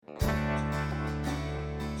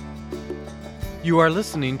You are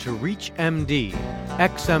listening to ReachMD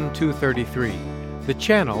XM233, the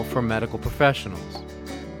channel for medical professionals.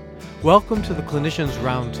 Welcome to the Clinicians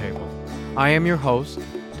Roundtable. I am your host,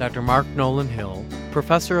 Dr. Mark Nolan Hill,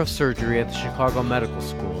 Professor of Surgery at the Chicago Medical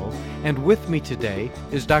School, and with me today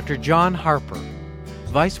is Dr. John Harper,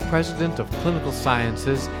 Vice President of Clinical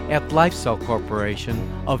Sciences at LifeCell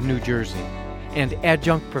Corporation of New Jersey, and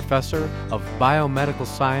Adjunct Professor of Biomedical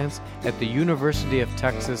Science at the University of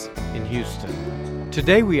Texas in Houston.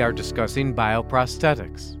 Today we are discussing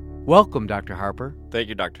bioprosthetics. Welcome, Dr. Harper. Thank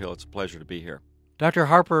you, Dr. Hill. It's a pleasure to be here. Dr.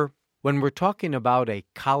 Harper, when we're talking about a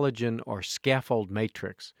collagen or scaffold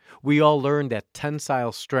matrix, we all learned that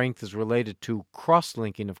tensile strength is related to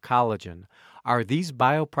cross-linking of collagen. Are these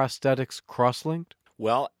bioprosthetics cross-linked?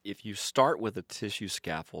 Well, if you start with a tissue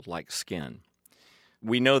scaffold like skin,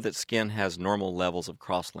 we know that skin has normal levels of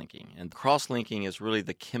cross-linking, and cross-linking is really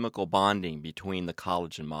the chemical bonding between the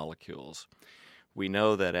collagen molecules. We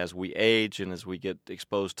know that as we age and as we get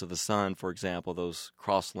exposed to the sun, for example, those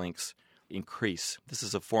cross-links increase. This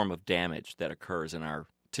is a form of damage that occurs in our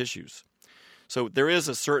tissues. So there is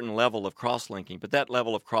a certain level of cross-linking, but that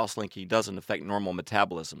level of cross-linking doesn't affect normal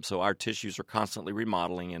metabolism. So our tissues are constantly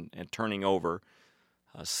remodeling and turning over.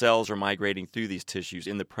 Cells are migrating through these tissues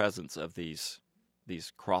in the presence of these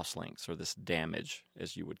cross-links, or this damage,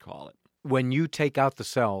 as you would call it. When you take out the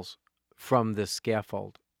cells from this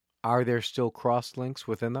scaffold, are there still cross-links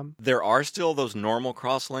within them? There are still those normal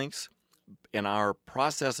cross-links. In our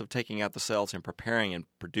process of taking out the cells and preparing and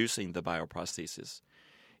producing the bioprosthesis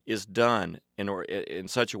is done in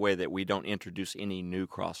such a way that we don't introduce any new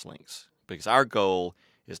cross-links, because our goal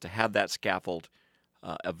is to have that scaffold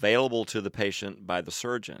available to the patient by the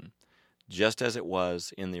surgeon, just as it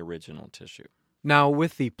was in the original tissue. Now,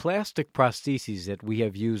 with the plastic prostheses that we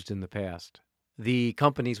have used in the past, the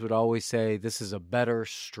companies would always say this is a better,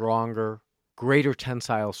 stronger, greater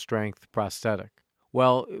tensile strength prosthetic.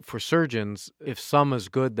 Well, for surgeons, if some is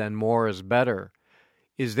good, then more is better.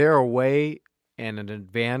 Is there a way and an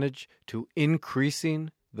advantage to increasing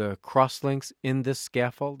the crosslinks in this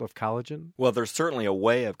scaffold of collagen? Well, there's certainly a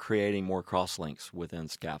way of creating more crosslinks within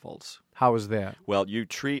scaffolds. How is that? Well,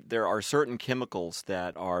 there are certain chemicals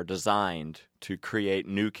that are designed to create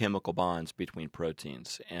new chemical bonds between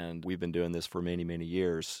proteins, and we've been doing this for many, many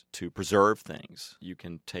years to preserve things. You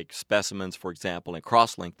can take specimens, for example, and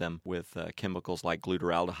cross-link them with chemicals like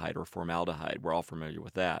glutaraldehyde or formaldehyde. We're all familiar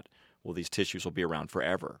with that. Well, these tissues will be around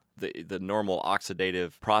forever. The normal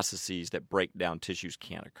oxidative processes that break down tissues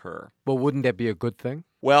can't occur. Well, wouldn't that be a good thing?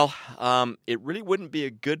 Well, it really wouldn't be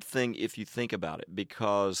a good thing if you think about it,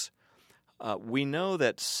 because we know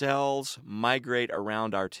that cells migrate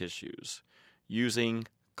around our tissues using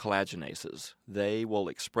collagenases. They will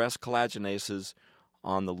express collagenases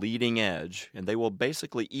on the leading edge, and they will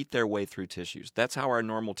basically eat their way through tissues. That's how our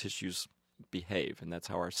normal tissues behave, and that's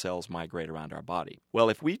how our cells migrate around our body. Well,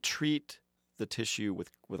 if we treat the tissue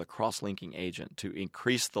with a cross-linking agent to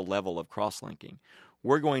increase the level of cross-linking,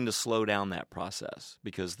 we're going to slow down that process,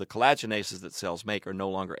 because the collagenases that cells make are no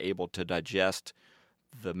longer able to digest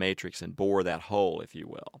the matrix and bore that hole, if you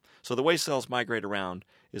will. So the way cells migrate around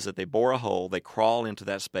is that they bore a hole, they crawl into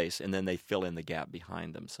that space, and then they fill in the gap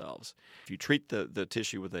behind themselves. If you treat the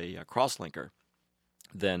tissue with a cross-linker,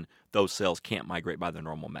 then those cells can't migrate by the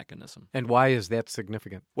normal mechanism. And why is that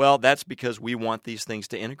significant? Well, that's because we want these things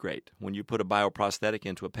to integrate. When you put a bioprosthetic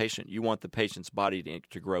into a patient, you want the patient's body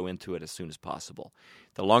to grow into it as soon as possible.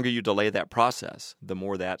 The longer you delay that process, the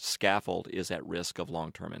more that scaffold is at risk of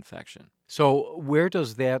long-term infection. So where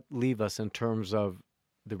does that leave us in terms of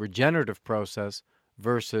the regenerative process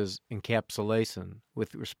versus encapsulation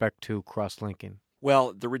with respect to cross-linking?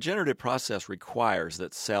 Well, the regenerative process requires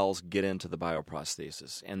that cells get into the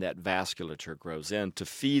bioprosthesis and that vasculature grows in to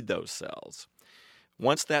feed those cells.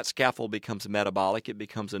 Once that scaffold becomes metabolic, it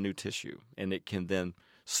becomes a new tissue, and it can then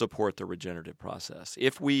support the regenerative process.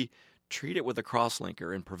 If we treat it with a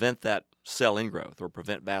cross-linker and prevent that cell ingrowth or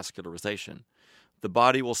prevent vascularization, the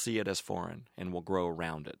body will see it as foreign and will grow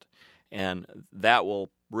around it. And that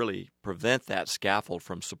will really prevent that scaffold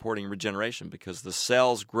from supporting regeneration, because the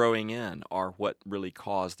cells growing in are what really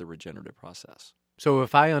cause the regenerative process. So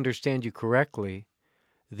if I understand you correctly,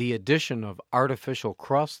 the addition of artificial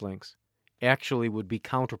crosslinks actually would be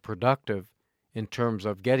counterproductive in terms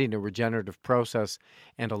of getting a regenerative process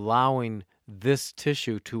and allowing this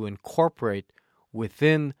tissue to incorporate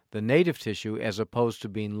within the native tissue as opposed to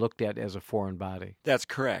being looked at as a foreign body. That's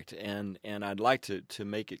correct. And I'd like to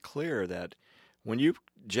make it clear that When you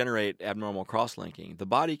generate abnormal cross-linking, the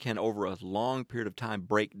body can, over a long period of time,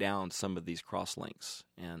 break down some of these cross-links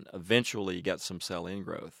and eventually get some cell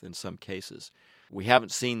ingrowth in some cases. We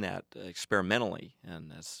haven't seen that experimentally, and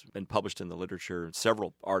that's been published in the literature.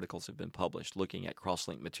 Several articles have been published looking at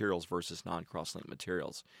cross-linked materials versus non-cross-linked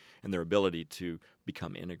materials and their ability to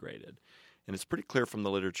become integrated. And it's pretty clear from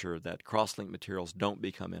the literature that cross-linked materials don't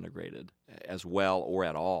become integrated as well or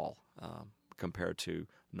at all compared to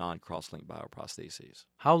non-cross-linked bioprostheses.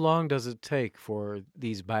 How long does it take for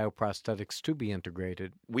these bioprosthetics to be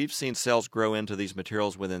integrated? We've seen cells grow into these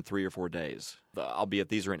materials within 3 or 4 days, albeit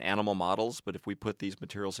these are in animal models, but if we put these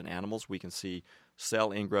materials in animals, we can see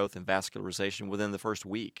cell ingrowth and vascularization within the first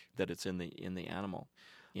week that it's in the animal.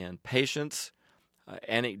 In patients,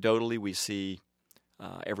 anecdotally, we see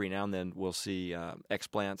every now and then we'll see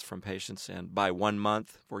explants from patients, and by 1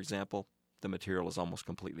 month, for example, the material is almost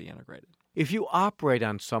completely integrated. If you operate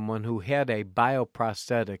on someone who had a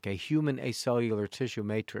bioprosthetic, a human acellular tissue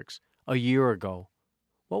matrix, a year ago,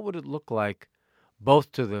 what would it look like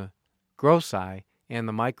both to the gross eye and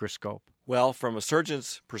the microscope? Well, from a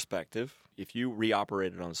surgeon's perspective, if you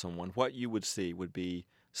reoperated on someone, what you would see would be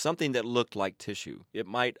something that looked like tissue. It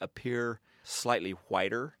might appear slightly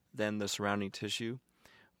whiter than the surrounding tissue,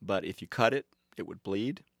 but if you cut it, it would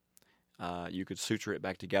bleed. You could suture it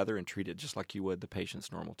back together and treat it just like you would the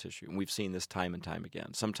patient's normal tissue. And we've seen this time and time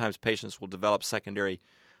again. Sometimes patients will develop secondary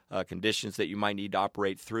conditions that you might need to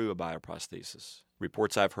operate through a bioprosthesis.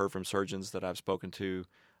 Reports I've heard from surgeons that I've spoken to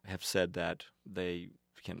have said that they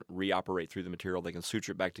can reoperate through the material, they can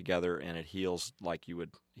suture it back together, and it heals like you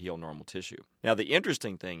would heal normal tissue. Now, the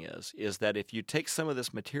interesting thing is that if you take some of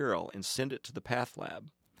this material and send it to the path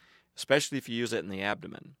lab, especially if you use it in the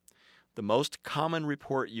abdomen, the most common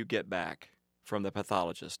report you get back from the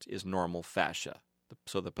pathologist is normal fascia.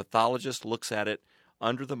 So the pathologist looks at it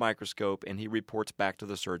under the microscope and he reports back to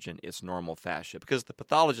the surgeon it's normal fascia because the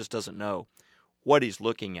pathologist doesn't know what he's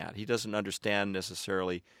looking at. He doesn't understand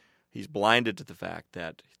necessarily. He's blinded to the fact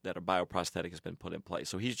that a bioprosthetic has been put in place.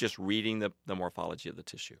 So he's just reading the morphology of the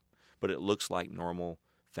tissue. But it looks like normal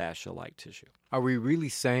fascia-like tissue. Are we really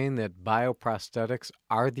saying that bioprosthetics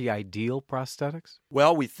are the ideal prosthetics?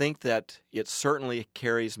 Well, we think that it certainly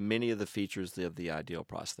carries many of the features of the ideal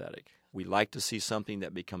prosthetic. We like to see something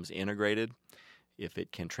that becomes integrated. If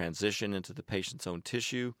it can transition into the patient's own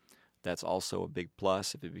tissue, that's also a big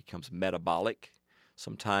plus. If it becomes metabolic,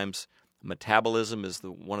 sometimes metabolism is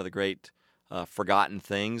one of the great forgotten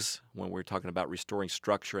things when we're talking about restoring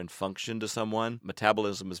structure and function to someone.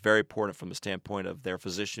 Metabolism is very important from the standpoint of their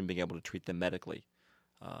physician being able to treat them medically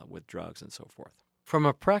with drugs and so forth. From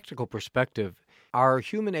a practical perspective, are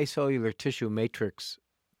human acellular tissue matrix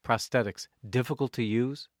prosthetics difficult to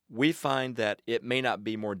use? We find that it may not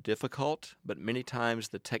be more difficult, but many times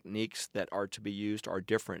the techniques that are to be used are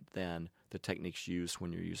different than the techniques used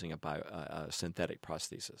when you're using a synthetic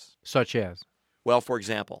prosthesis. Such as? Well, for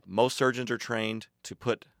example, most surgeons are trained to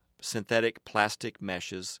put synthetic plastic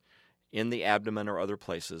meshes in the abdomen or other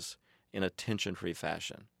places in a tension-free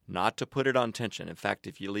fashion, not to put it on tension. In fact,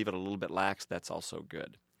 if you leave it a little bit lax, that's also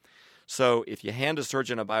good. So if you hand a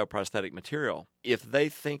surgeon a bioprosthetic material, if they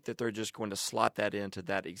think that they're just going to slot that into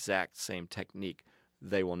that exact same technique,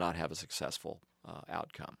 they will not have a successful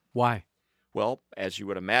outcome. Why? Well, as you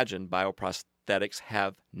would imagine, bioprosthetics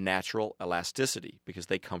have natural elasticity because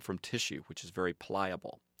they come from tissue, which is very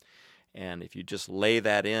pliable. And if you just lay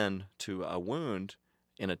that in to a wound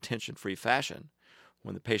in a tension-free fashion,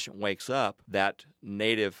 when the patient wakes up, that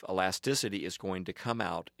native elasticity is going to come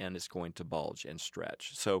out and it's going to bulge and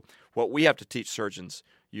stretch. So what we have to teach surgeons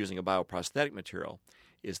using a bioprosthetic material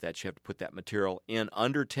is that you have to put that material in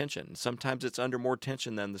under tension. Sometimes it's under more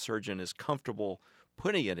tension than the surgeon is comfortable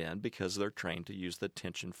putting it in because they're trained to use the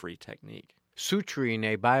tension-free technique. Suturing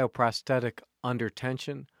a bioprosthetic under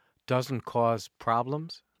tension doesn't cause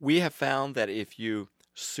problems? We have found that if you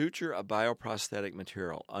suture a bioprosthetic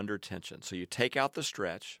material under tension, so you take out the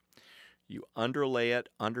stretch, you underlay it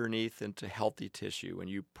underneath into healthy tissue, and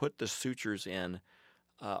you put the sutures in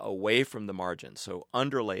away from the margin, so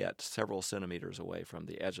underlay it several centimeters away from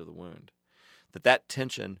the edge of the wound, that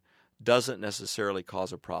tension doesn't necessarily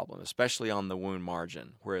cause a problem, especially on the wound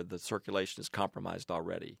margin where the circulation is compromised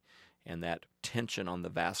already, and that tension on the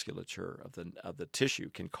vasculature of the tissue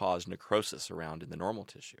can cause necrosis around in the normal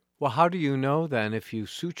tissue. Well, how do you know then if you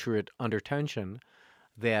suture it under tension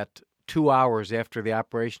that 2 hours after the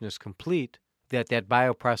operation is complete, that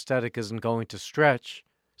bioprosthetic isn't going to stretch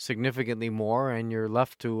significantly more and you're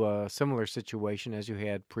left to a similar situation as you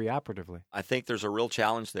had preoperatively? I think there's a real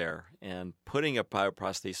challenge there, and putting a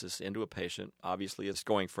bioprosthesis into a patient, obviously it's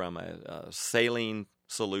going from a saline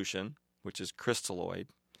solution which is crystalloid,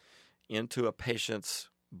 into a patient's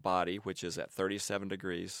body, which is at 37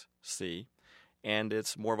 degrees C, and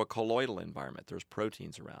it's more of a colloidal environment. There's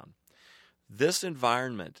proteins around. This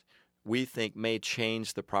environment, we think, may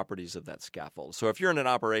change the properties of that scaffold. So if you're in an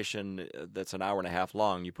operation that's an hour and a half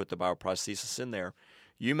long, you put the bioprosthesis in there,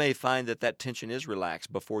 you may find that that tension is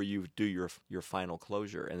relaxed before you do your final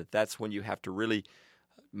closure, and that's when you have to really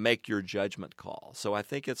make your judgment call. So I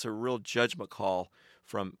think it's a real judgment call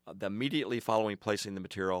from the immediately following placing the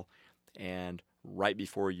material and right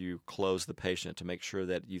before you close the patient to make sure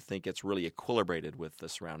that you think it's really equilibrated with the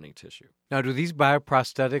surrounding tissue. Now, do these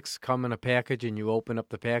bioprosthetics come in a package and you open up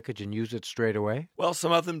the package and use it straight away? Well,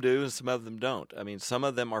 some of them do and some of them don't. I mean, some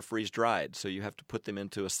of them are freeze-dried, so you have to put them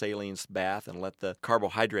into a saline bath and let the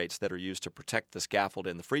carbohydrates that are used to protect the scaffold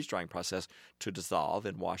in the freeze-drying process to dissolve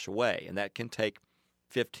and wash away. And that can take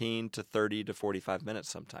 15 to 30 to 45 minutes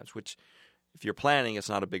sometimes, which if you're planning, it's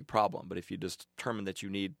not a big problem. But if you just determine that you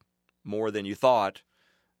need more than you thought,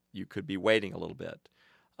 you could be waiting a little bit.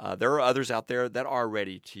 There are others out there that are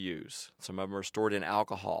ready to use. Some of them are stored in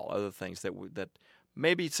alcohol, other things that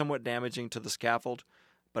may be somewhat damaging to the scaffold.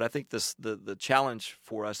 But I think the challenge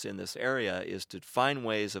for us in this area is to find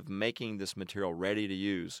ways of making this material ready to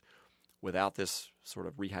use without this sort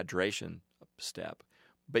of rehydration step,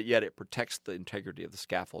 but yet it protects the integrity of the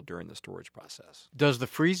scaffold during the storage process. Does the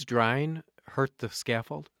freeze drying hurt the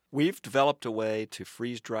scaffold? We've developed a way to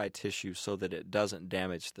freeze-dry tissue so that it doesn't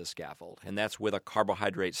damage the scaffold, and that's with a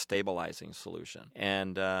carbohydrate stabilizing solution.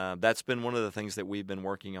 And that's been one of the things that we've been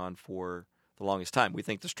working on for the longest time. We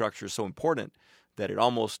think the structure is so important that it's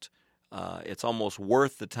almost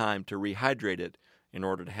worth the time to rehydrate it in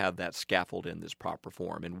order to have that scaffold in this proper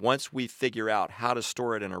form. And once we figure out how to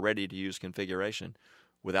store it in a ready-to-use configuration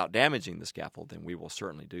without damaging the scaffold, then we will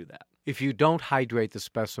certainly do that. If you don't hydrate the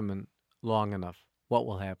specimen long enough, what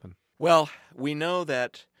will happen? Well, we know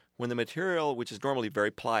that when the material, which is normally very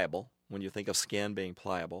pliable, when you think of skin being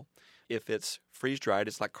pliable, if it's freeze-dried,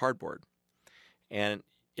 it's like cardboard. And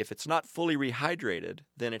if it's not fully rehydrated,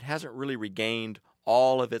 then it hasn't really regained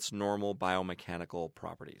all of its normal biomechanical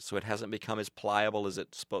properties. So it hasn't become as pliable as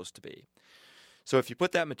it's supposed to be. So if you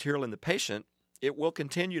put that material in the patient, it will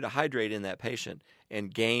continue to hydrate in that patient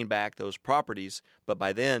and gain back those properties, but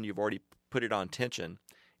by then you've already put it on tension,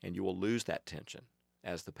 and you will lose that tension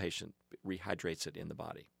as the patient rehydrates it in the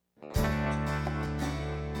body.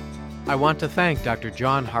 I want to thank Dr.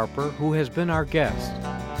 John Harper, who has been our guest,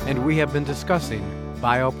 and we have been discussing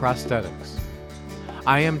bioprosthetics.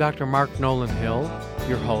 I am Dr. Mark Nolan Hill,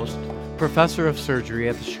 your host, professor of surgery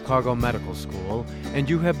at the Chicago Medical School, and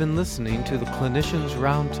you have been listening to the Clinicians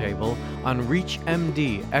Roundtable on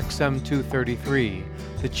ReachMD XM233,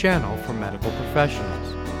 the channel for medical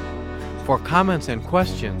professionals. For comments and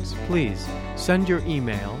questions, please send your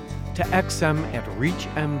email to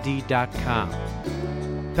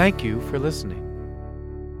xm@reachmd.com. Thank you for listening.